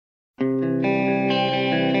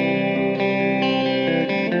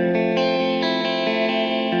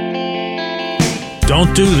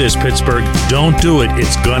Don't do this, Pittsburgh. Don't do it.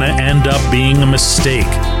 It's going to end up being a mistake.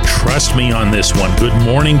 Trust me on this one. Good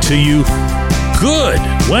morning to you. Good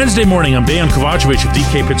Wednesday morning. I'm Dan Kovacevic of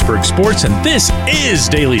DK Pittsburgh Sports, and this is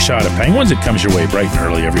Daily Shot of Penguins. It comes your way bright and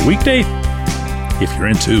early every weekday. If you're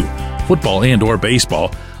into football and or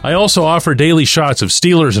baseball, I also offer daily shots of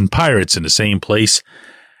Steelers and Pirates in the same place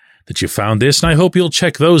that you found this, and I hope you'll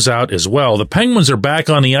check those out as well. The Penguins are back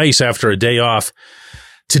on the ice after a day off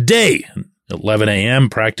today, 11 a.m.,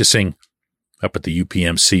 practicing up at the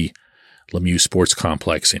UPMC Lemieux Sports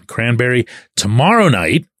Complex in Cranberry. Tomorrow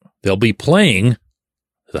night, they'll be playing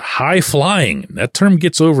the high-flying, that term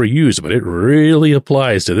gets overused, but it really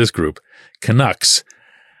applies to this group, Canucks,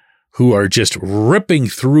 who are just ripping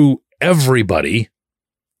through everybody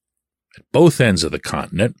at both ends of the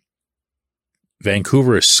continent.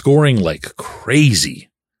 Vancouver is scoring like crazy,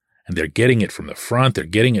 and they're getting it from the front, they're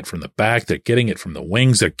getting it from the back, they're getting it from the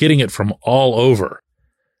wings, they're getting it from all over.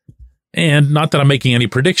 And not that I'm making any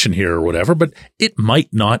prediction here or whatever, but it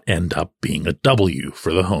might not end up being a W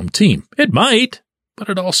for the home team. It might, but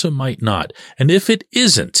it also might not. And if it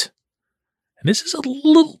isn't, and this is a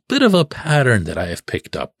little bit of a pattern that I have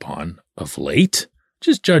picked up on of late,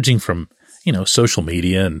 just judging from, social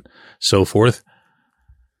media and so forth,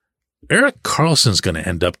 Erik Karlsson's going to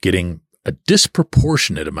end up getting a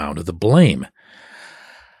disproportionate amount of the blame.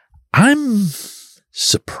 I'm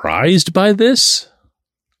surprised by this.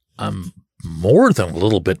 I'm more than a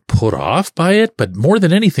little bit put off by it, but more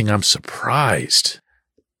than anything, I'm surprised.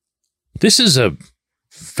 This is a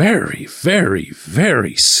very, very,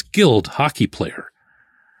 very skilled hockey player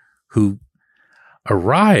who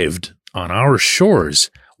arrived on our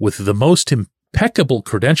shores with the most impeccable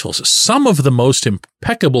credentials, some of the most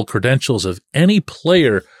impeccable credentials of any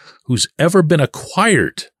player who's ever been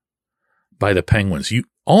acquired by the Penguins. You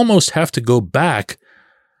almost have to go back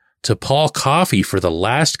to Paul Coffey for the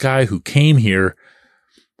last guy who came here,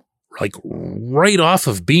 like right off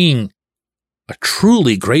of being a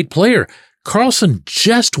truly great player. Karlsson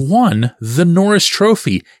just won the Norris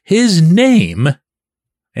Trophy. His name,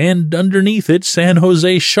 and underneath it, San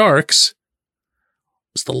Jose Sharks,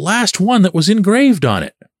 was the last one that was engraved on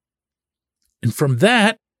it. And from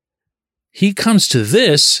that, he comes to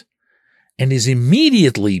this and is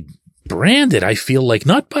immediately branded, I feel like,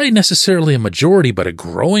 not by necessarily a majority, but a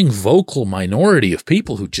growing vocal minority of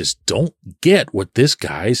people who just don't get what this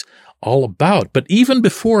guy's all about. But even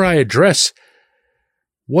before I address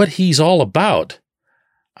what he's all about,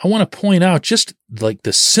 I want to point out just like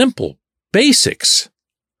the simple basics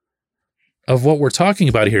of what we're talking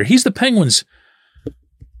about here. He's the Penguins'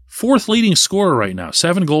 fourth leading scorer right now,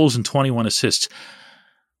 7 goals and 21 assists.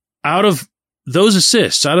 Out of those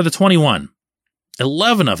assists, out of the 21,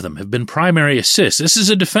 11 of them have been primary assists. This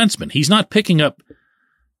is a defenseman. He's not picking up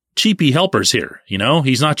cheapy helpers here,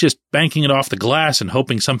 He's not just banking it off the glass and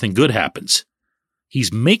hoping something good happens.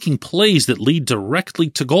 He's making plays that lead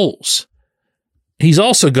directly to goals. He's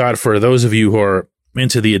also got, for those of you who are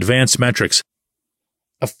into the advanced metrics,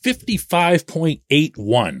 a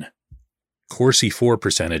 55.81 Corsi for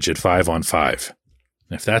percentage at 5-on-5.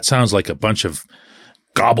 If that sounds like a bunch of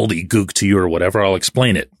gobbledygook to you or whatever, I'll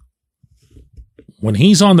explain it. When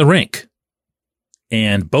he's on the rink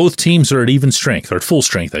and both teams are at even strength, or at full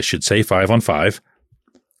strength, I should say, 5-on-5,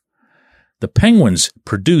 the Penguins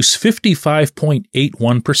produce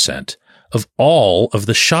 55.81% of all of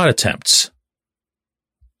the shot attempts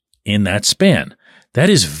in that span. That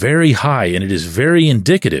is very high, and it is very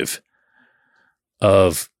indicative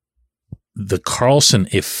of the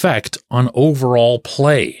Karlsson effect on overall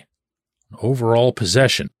play, overall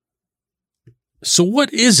possession. So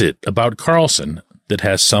what is it about Karlsson that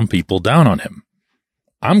has some people down on him?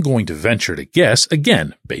 I'm going to venture to guess,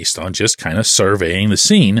 again, based on just kind of surveying the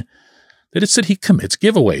scene, that it's that he commits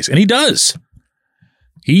giveaways. And he does.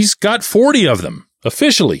 He's got 40 of them,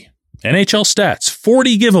 officially. NHL stats,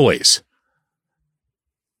 40 giveaways.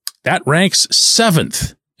 That ranks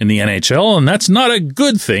 7th in the NHL, and that's not a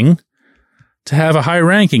good thing to have a high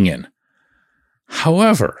ranking in.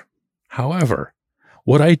 However,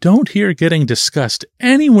 what I don't hear getting discussed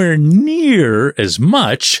anywhere near as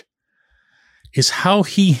much is how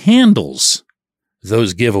he handles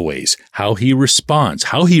those giveaways, how he responds,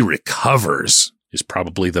 how he recovers is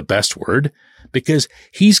probably the best word, because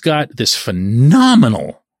he's got this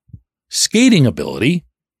phenomenal skating ability.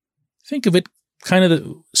 Think of it kind of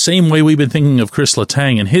the same way we've been thinking of Chris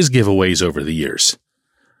Letang and his giveaways over the years.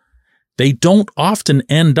 They don't often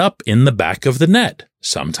end up in the back of the net.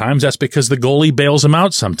 Sometimes that's because the goalie bails him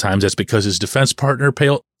out. Sometimes that's because his defense partner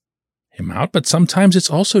bails him out. But sometimes it's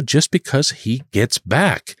also just because he gets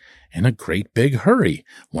back in a great big hurry.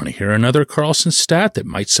 Want to hear another Karlsson stat that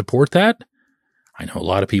might support that? I know a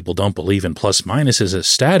lot of people don't believe in plus minus as a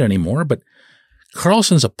stat anymore, but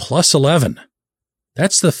Karlsson's a plus 11.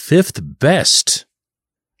 That's the 5th best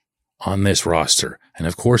on this roster. And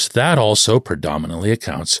of course, that also predominantly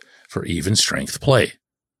accounts for even strength play.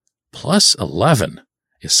 Plus 11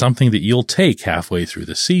 is something that you'll take halfway through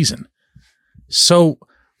the season. So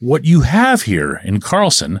what you have here in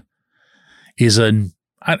Karlsson is I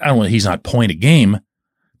don't know, he's not point a game,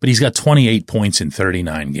 but he's got 28 points in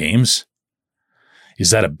 39 games.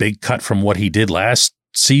 Is that a big cut from what he did last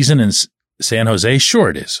season in San Jose? Sure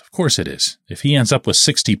it is. Of course it is. If he ends up with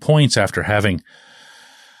 60 points after having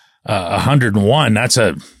 101, that's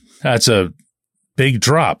a big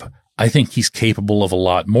drop. I think he's capable of a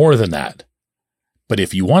lot more than that. But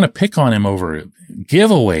if you want to pick on him over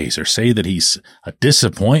giveaways or say that he's a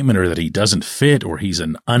disappointment or that he doesn't fit or he's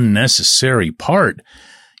an unnecessary part,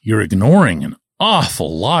 you're ignoring an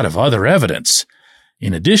awful lot of other evidence.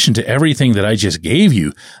 In addition to everything that I just gave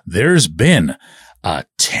you, there's been a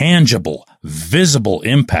tangible, visible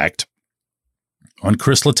impact on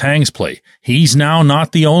Chris Letang's play. He's now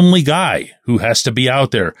not the only guy who has to be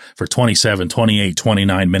out there for 27, 28,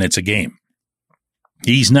 29 minutes a game.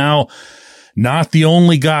 He's now not the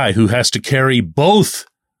only guy who has to carry both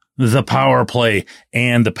the power play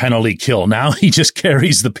and the penalty kill. Now he just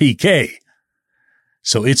carries the PK.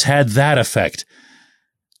 So it's had that effect.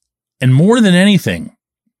 And more than anything,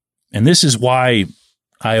 and this is why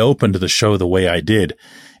I opened the show the way I did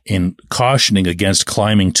in cautioning against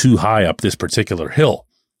climbing too high up this particular hill,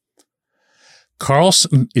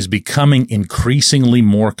 Karlsson is becoming increasingly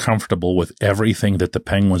more comfortable with everything that the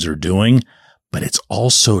Penguins are doing, but it's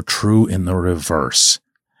also true in the reverse.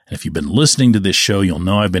 And if you've been listening to this show, you'll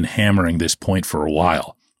know I've been hammering this point for a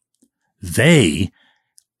while. They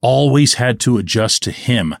always had to adjust to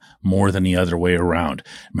him more than the other way around.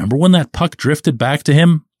 Remember when that puck drifted back to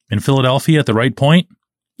him in Philadelphia at the right point?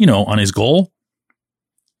 You know, on his goal?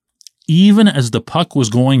 Even as the puck was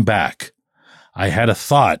going back, I had a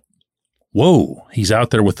thought, whoa, he's out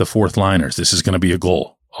there with the fourth liners. This is going to be a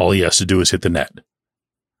goal. All he has to do is hit the net.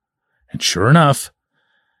 And sure enough,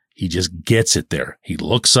 he just gets it there. He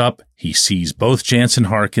looks up, he sees both Jansen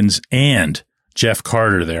Harkins and Jeff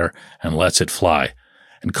Carter there and lets it fly.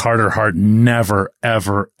 And Carter Hart never,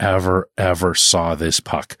 ever, ever, ever saw this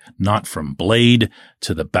puck. Not from blade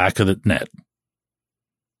to the back of the net.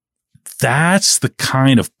 That's the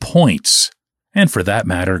kind of points, and for that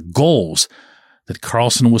matter, goals, that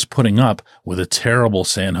Karlsson was putting up with a terrible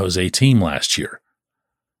San Jose team last year.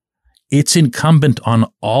 It's incumbent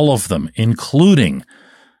on all of them, including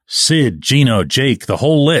Sid, Gino, Jake, the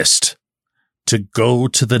whole list, to go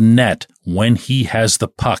to the net when he has the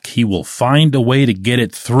puck. He will find a way to get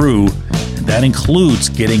it through, and that includes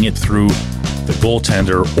getting it through the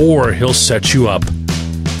goaltender, or he'll set you up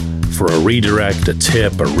for a redirect, a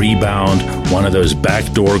tip, a rebound, one of those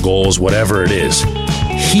backdoor goals, whatever it is.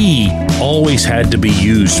 He always had to be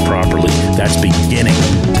used properly. That's beginning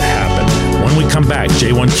to happen. When we come back,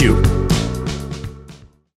 J1Q.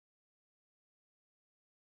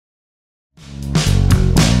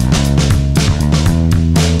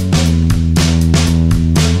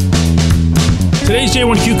 Today's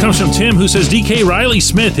J1Q comes from Tim, who says DK Riley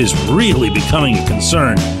Smith is really becoming a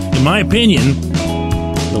concern. In my opinion,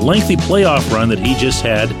 the lengthy playoff run that he just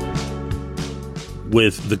had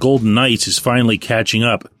with the Golden Knights is finally catching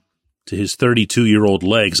up to his 32-year-old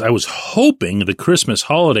legs. I was hoping the Christmas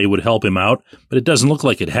holiday would help him out, but it doesn't look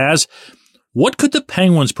like it has. What could the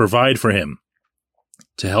Penguins provide for him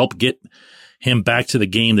to help get him back to the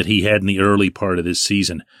game that he had in the early part of this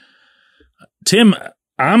season? Tim,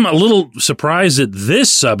 I'm a little surprised that this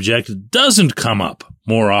subject doesn't come up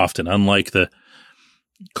more often, unlike the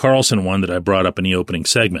Karlsson one that I brought up in the opening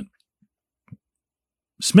segment.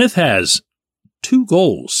 Smith has 2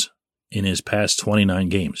 goals in his past 29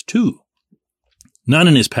 games. 2. None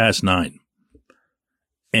in his past 9.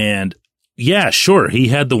 And yeah, sure, he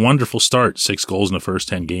had the wonderful start, 6 goals in the first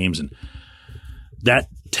 10 games, and that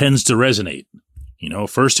tends to resonate. You know,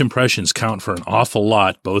 first impressions count for an awful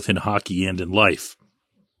lot, both in hockey and in life.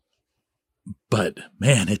 But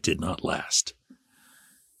man, it did not last.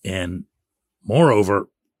 And moreover,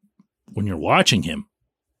 when you're watching him,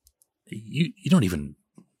 you don't even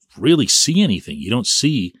really see anything. You don't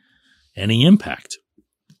see any impact.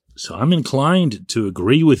 So I'm inclined to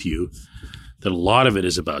agree with you that a lot of it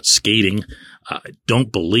is about skating. I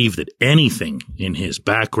don't believe that anything in his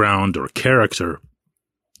background or character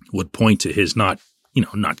would point to his not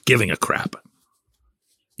giving a crap.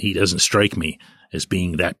 He doesn't strike me as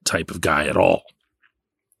being that type of guy at all.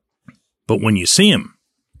 But when you see him,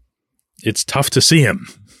 it's tough to see him.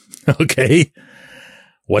 Okay.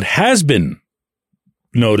 What has been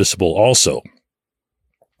noticeable also,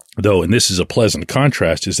 though, and this is a pleasant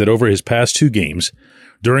contrast, is that over his past 2 games,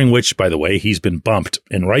 during which, by the way, he's been bumped,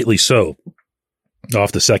 and rightly so,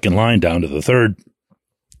 off the second line down to the third,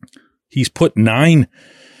 he's put 9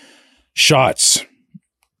 shots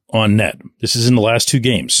on net. This is in the last 2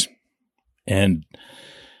 games. And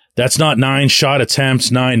that's not 9 shot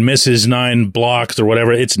attempts, 9 misses, 9 blocks or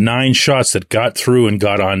whatever. It's 9 shots that got through and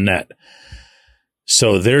got on net.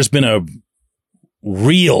 So there's been a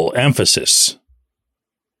real emphasis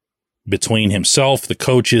between himself, the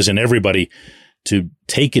coaches, and everybody to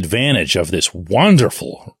take advantage of this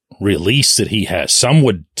wonderful release that he has. Some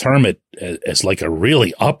would term it as like a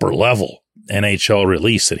really upper level NHL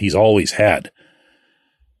release that he's always had.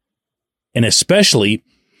 And especially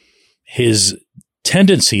his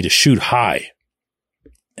tendency to shoot high.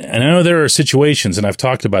 And I know there are situations, and I've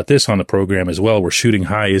talked about this on the program as well, where shooting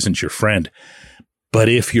high isn't your friend. But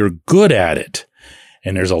if you're good at it,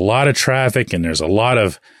 and there's a lot of traffic and there's a lot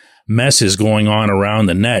of messes going on around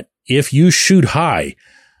the net, if you shoot high,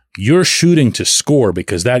 you're shooting to score,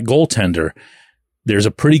 because that goaltender, there's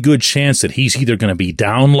a pretty good chance that he's either going to be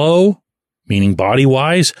down low, meaning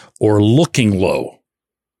body-wise, or looking low.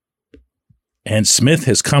 And Smith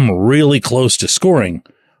has come really close to scoring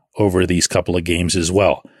over these couple of games as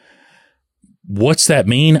well. What's that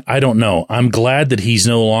mean? I don't know. I'm glad that he's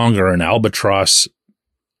no longer an albatross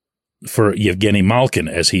for Yevgeny Malkin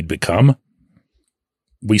as he'd become.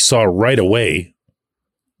 We saw right away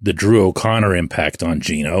the Drew O'Connor impact on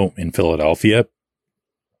Gino in Philadelphia.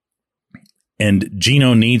 And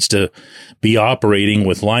Gino needs to be operating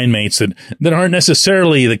with line mates that aren't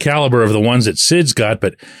necessarily the caliber of the ones that Sid's got.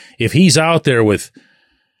 But if he's out there with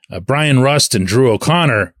Brian Rust and Drew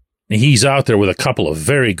O'Connor, he's out there with a couple of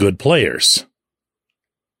very good players.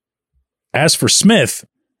 As for Smith,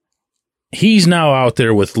 he's now out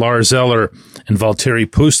there with Lars Eller and Valtteri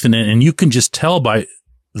Puustinen, and you can just tell by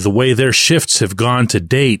the way their shifts have gone to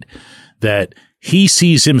date that he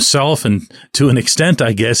sees himself, and to an extent,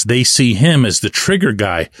 I guess, they see him as the trigger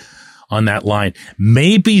guy on that line.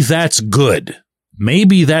 Maybe that's good.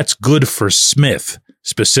 Maybe that's good for Smith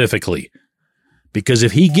specifically. Because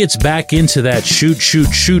if he gets back into that shoot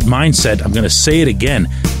mindset, I'm going to say it again,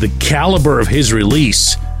 the caliber of his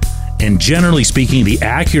release and generally speaking, the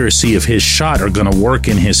accuracy of his shot are going to work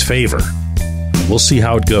in his favor. We'll see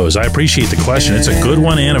how it goes. I appreciate the question. It's a good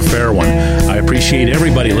one and a fair one. I appreciate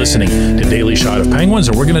everybody listening to Daily Shot of Penguins,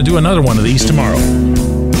 and we're going to do another one of these tomorrow.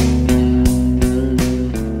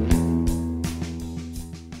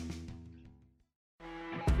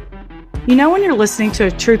 You know when you're listening to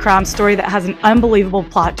a true crime story that has an unbelievable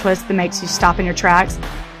plot twist that makes you stop in your tracks?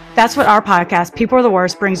 That's what our podcast, People Are the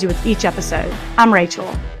Worst, brings you with each episode. I'm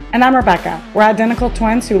Rachel. And I'm Rebecca. We're identical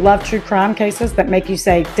twins who love true crime cases that make you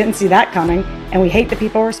say, didn't see that coming, and we hate the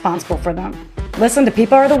people responsible for them. Listen to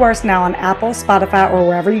People Are the Worst now on Apple, Spotify, or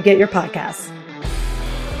wherever you get your podcasts.